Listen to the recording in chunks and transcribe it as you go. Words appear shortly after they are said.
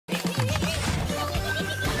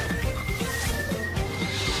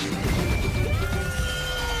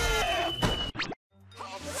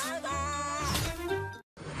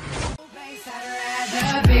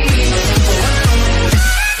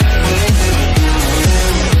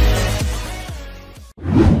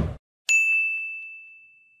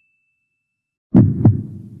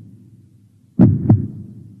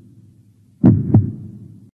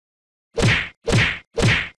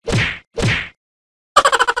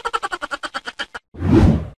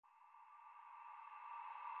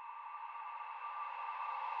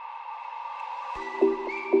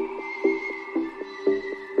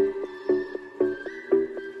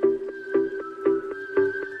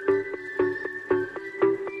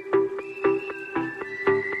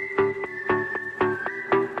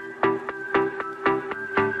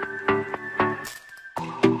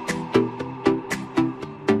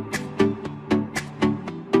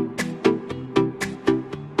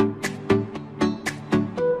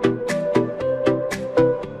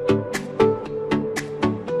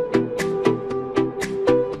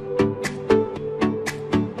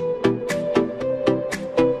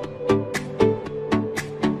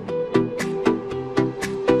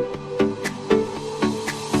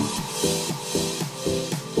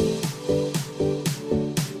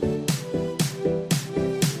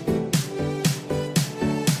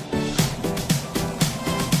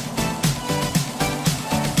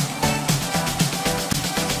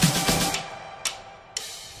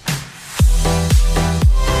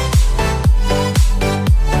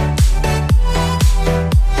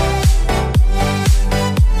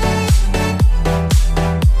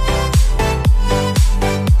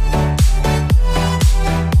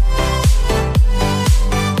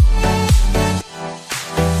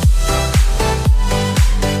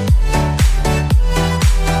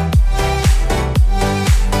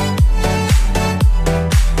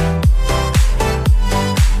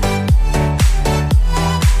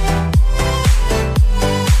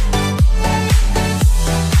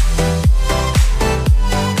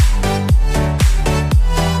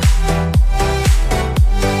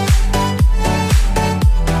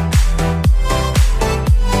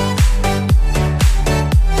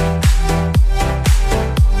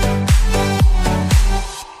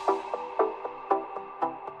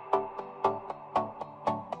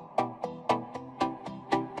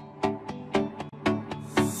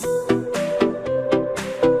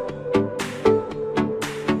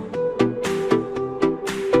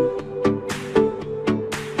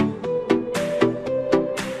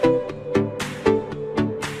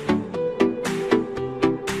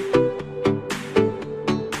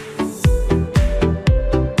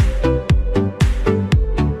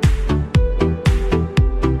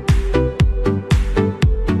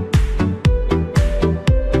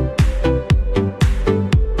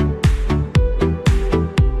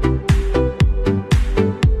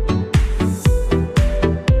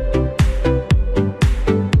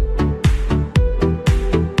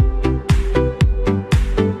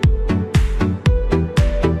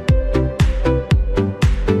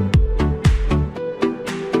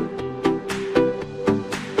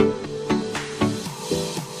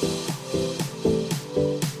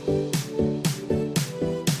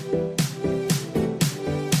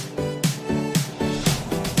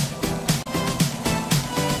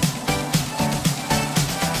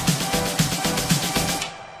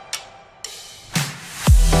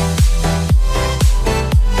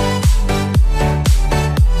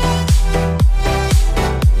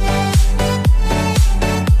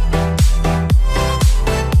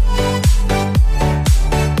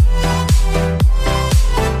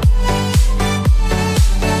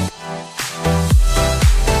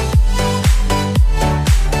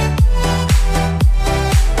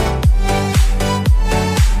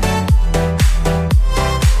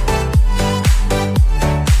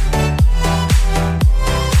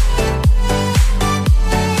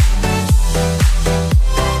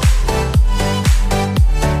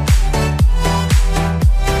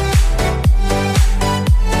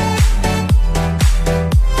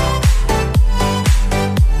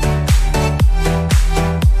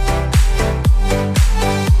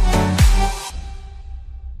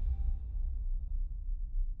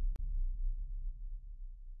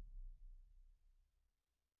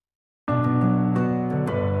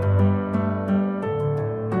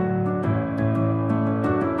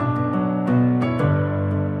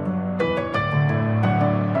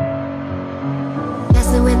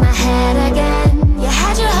my head again. You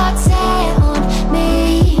had your heart set on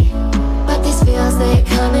me, but these feels, they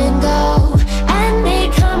come and go, and they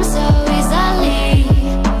come so easily.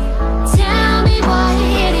 Tell me what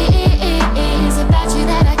it is about you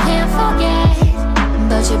that I can't forget,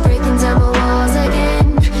 but you're breaking down my walls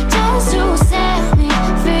again just to set me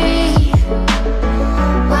free.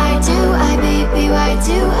 Why do I, baby, why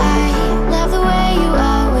do I love the way you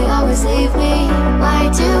always leave me?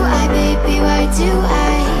 Why do I, baby, why do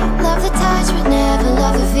I love the touch but never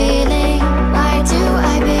love the feeling? Why do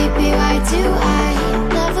I, baby, why do I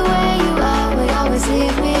love the way you always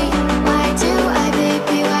leave me? Why do I,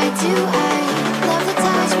 baby, why do I love the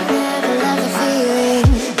touch but never love the feeling?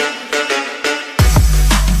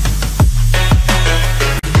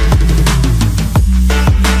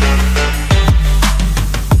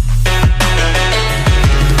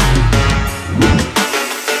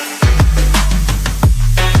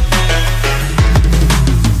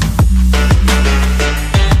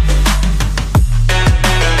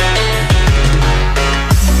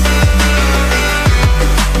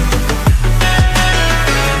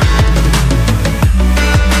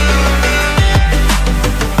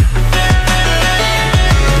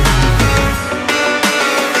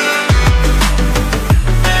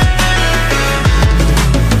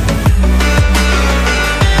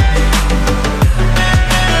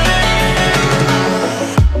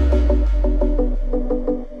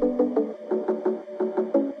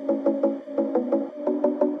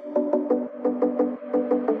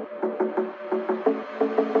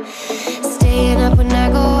 Staying up when I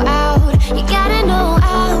go out, you gotta know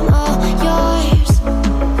I'm all yours.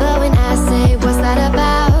 But when I say what's that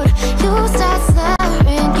about, you start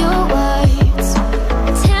slurring your words.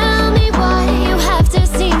 Tell me why you have to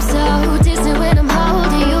seem so distant when I'm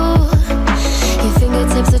holding you. Your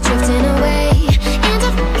fingertips are drifting away, and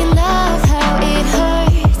I fucking love how it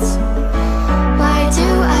hurts. Why do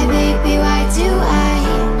I, baby, why do I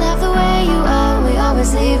love the way you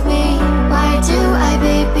always leave me? Why do I,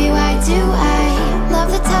 baby, why do I love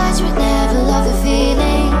the touch but never love the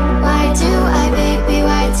feeling? Why do I, baby,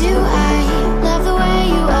 why do I love the way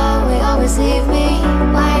you always leave me?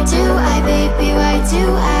 Why do I, baby, why do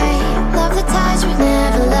I love the touch but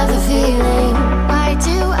never love the feeling? Why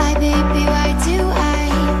do I, baby, why do I?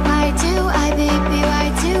 Why do I, baby, why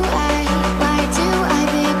do I? Why do I,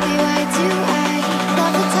 baby, why do I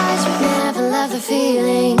love the touch but never love the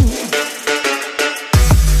feeling?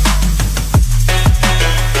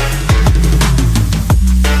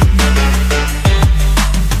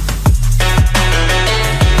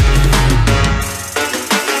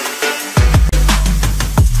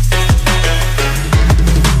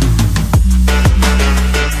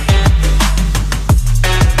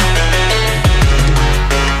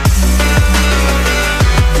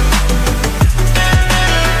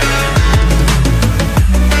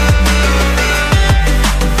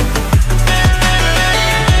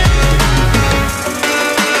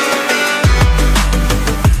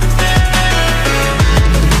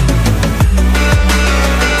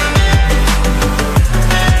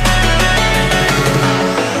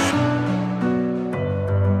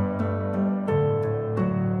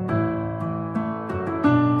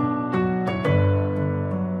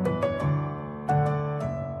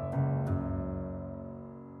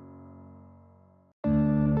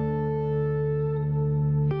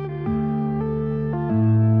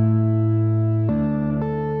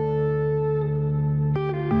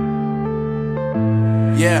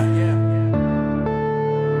 Yeah.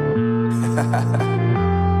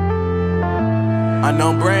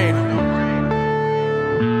 Unknown Brain,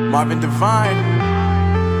 Marvin Divine.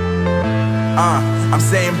 I'm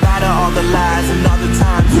saying bye to all the lies and all the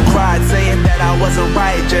times you cried, saying that I wasn't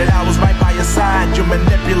right, yet I was right by your side. You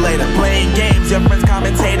manipulator, playing games, your friends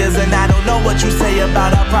commentators, and I don't know what you say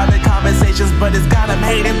about our private conversations, but it's got them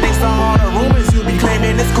hating. Thanks to all the rumors you be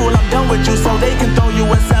claiming, it's cool, I'm done with you, so they can throw you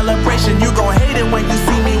a celebration. You gon' hate it when you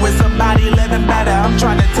see me with somebody living better. I'm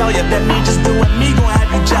trying to tell you that me just doing me gon' have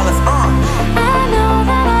you jealous. I know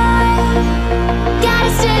that I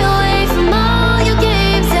gotta stay away from all your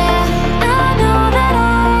games, yeah. I know that I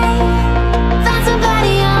found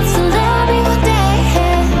somebody else to love me one day,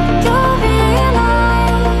 yeah. You'll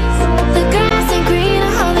realize the grass ain't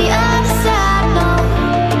greener on the other side, no.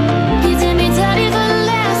 You did me dirty for the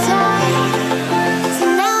last time, so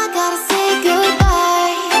now I gotta say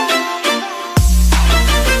goodbye.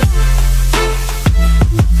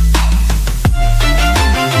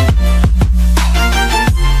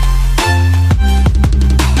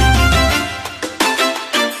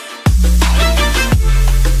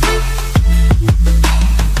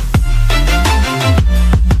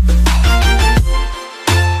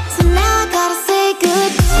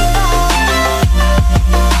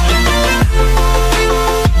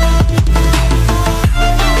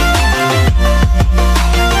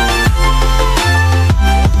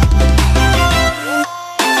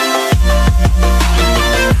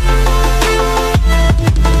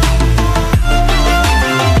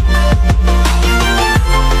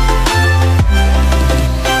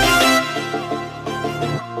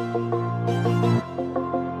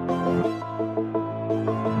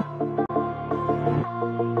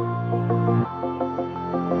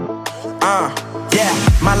 Yeah,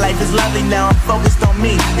 my life is lovely now, I'm focused on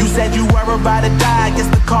me. You said you were about to die, I guess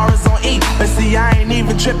the car is on E. But see, I ain't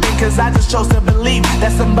even tripping, cause I just chose to believe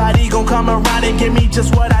that somebody gon' come around and give me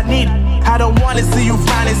just what I need. I don't wanna see you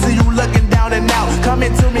frowning, see you looking down and out,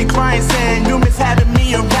 coming to me crying, saying you miss having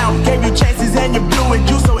me around. Gave you chances and you blew it,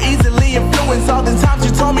 you so easily influenced. All the times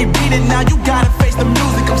you told me beat it, now you gotta face the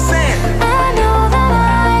music. I'm saying I know that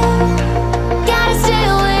I gotta stay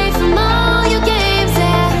away from all your games,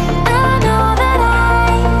 and I know that I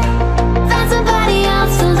found somebody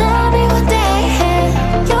else to love me one day.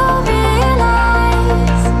 You'll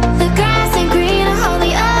realize the grass ain't greener on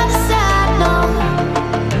the other side. No,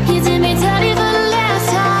 you did me dirty for the last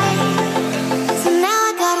time, so now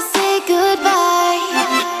I gotta say goodbye.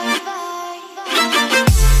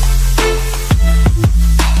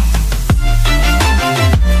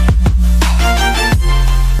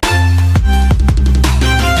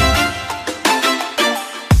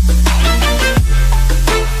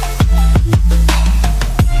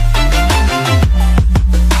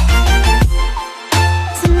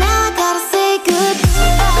 So now I gotta say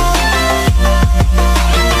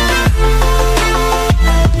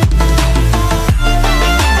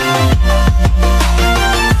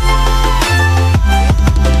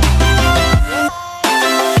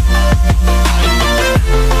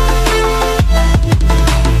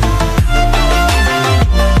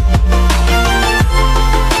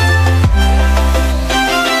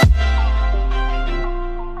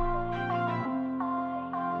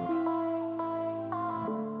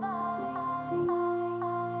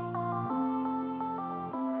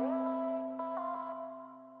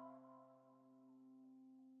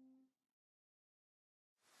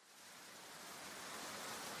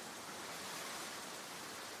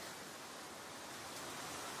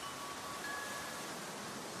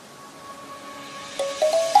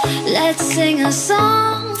Let's sing a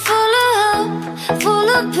song full of hope, full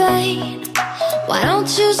of pain. Why don't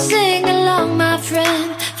you sing along, my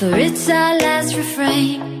friend? For it's our last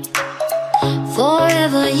refrain.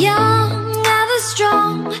 Forever young, ever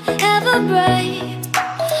strong, ever brave.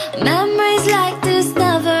 Memories like this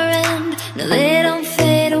never end. No, they don't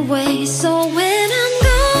fade away. So when I'm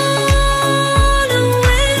gone, oh,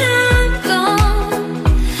 when I'm gone,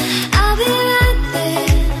 I'll be right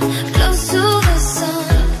there, close to the sun.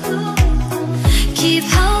 Keep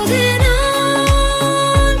holding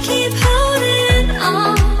on, keep holding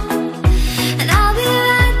on, and I'll be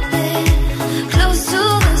right there, close to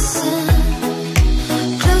the sun,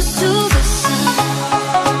 close to the sun.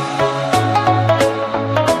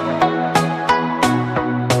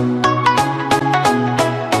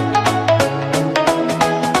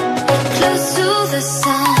 Close to the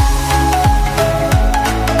sun.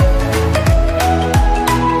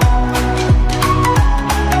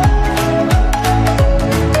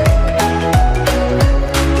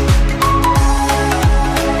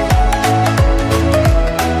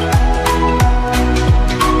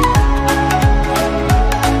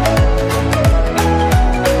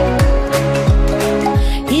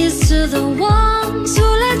 Here's to the ones who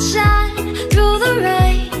let shine through the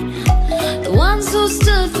rain, the ones who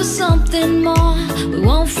stood for something more. We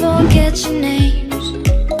won't forget your names.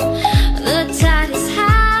 The tide is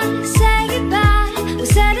high, say goodbye, we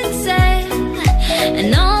set it sail,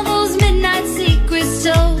 and all those midnight secrets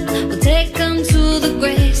told, we'll take them to the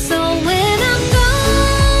grave. So when I'm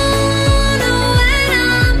gone, oh, when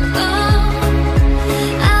I'm gone,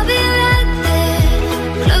 I'll be right there,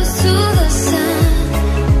 close to the sun.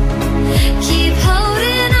 Keep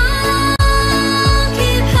holding on,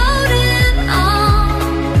 keep holding on,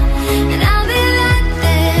 and I'll be right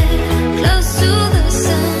there, close to the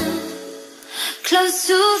sun, close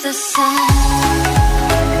to the sun.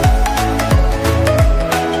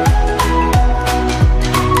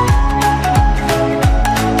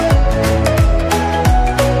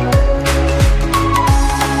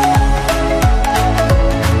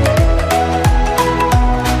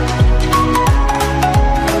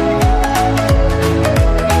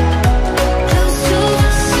 Close to the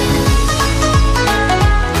sun.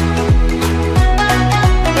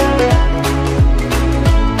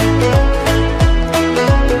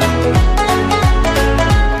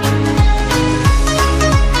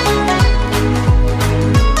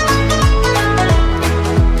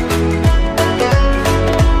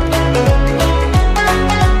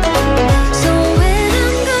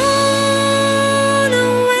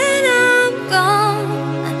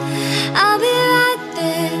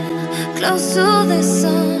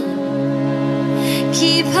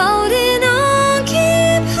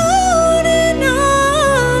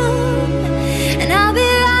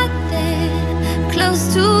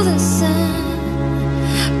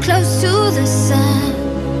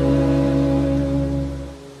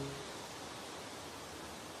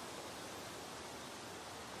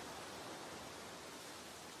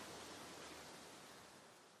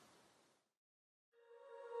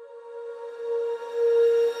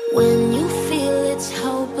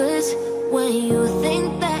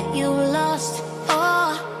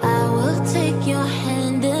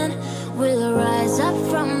 rise up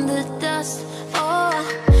from the dust. Oh,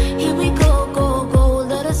 here we go, go, go.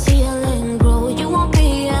 Let us heal and grow. You won't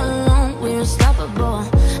be alone. We're unstoppable.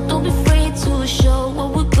 Don't be afraid to show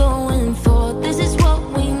what we're going for. This is what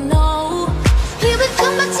we know. Here we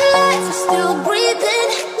come back to life. We're still breathing.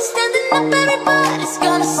 Standing up, everybody's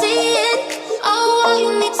gonna see it. Oh, all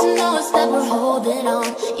you need to know is that we're holding on.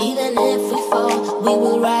 Even if we fall, we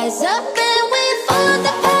will rise up and we follow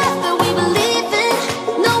the path that we believe in.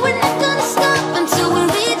 No, we're not gonna stop until we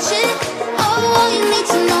reach it. Oh, all you need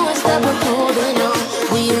to know is that we're holding on.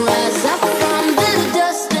 We rise up from the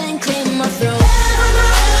dust and clean my throat.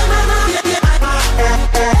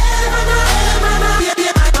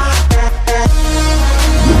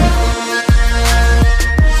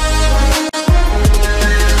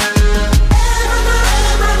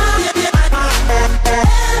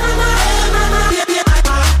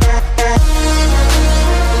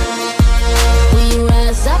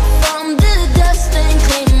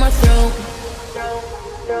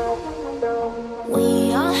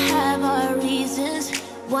 We all have our reasons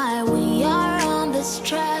why we are on this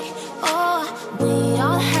track. Oh, we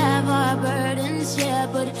all have our burdens, yeah,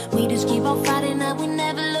 but we just keep on fighting and we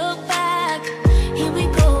never look back. Here we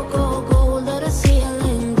go, go, go, let us heal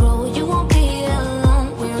and grow. You won't be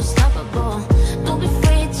alone, we're unstoppable. Don't be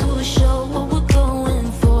afraid to show what we're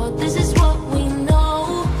going for. This is what we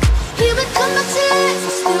know. Here we come back to life,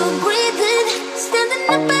 we're still breathing. Standing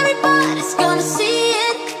up, everybody's gonna see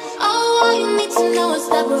it. Oh, all you need to know is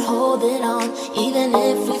that we're holding on. Even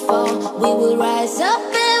if we fall, we will rise up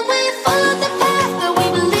and we follow the path that we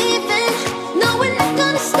believe in. No, we're not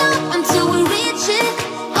gonna stop until we reach it.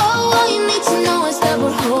 Oh, all you need to know is that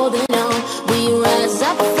we're holding on. We rise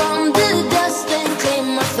up from the dust and clear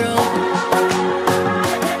my throat.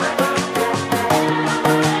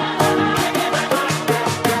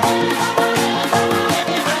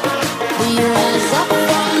 We rise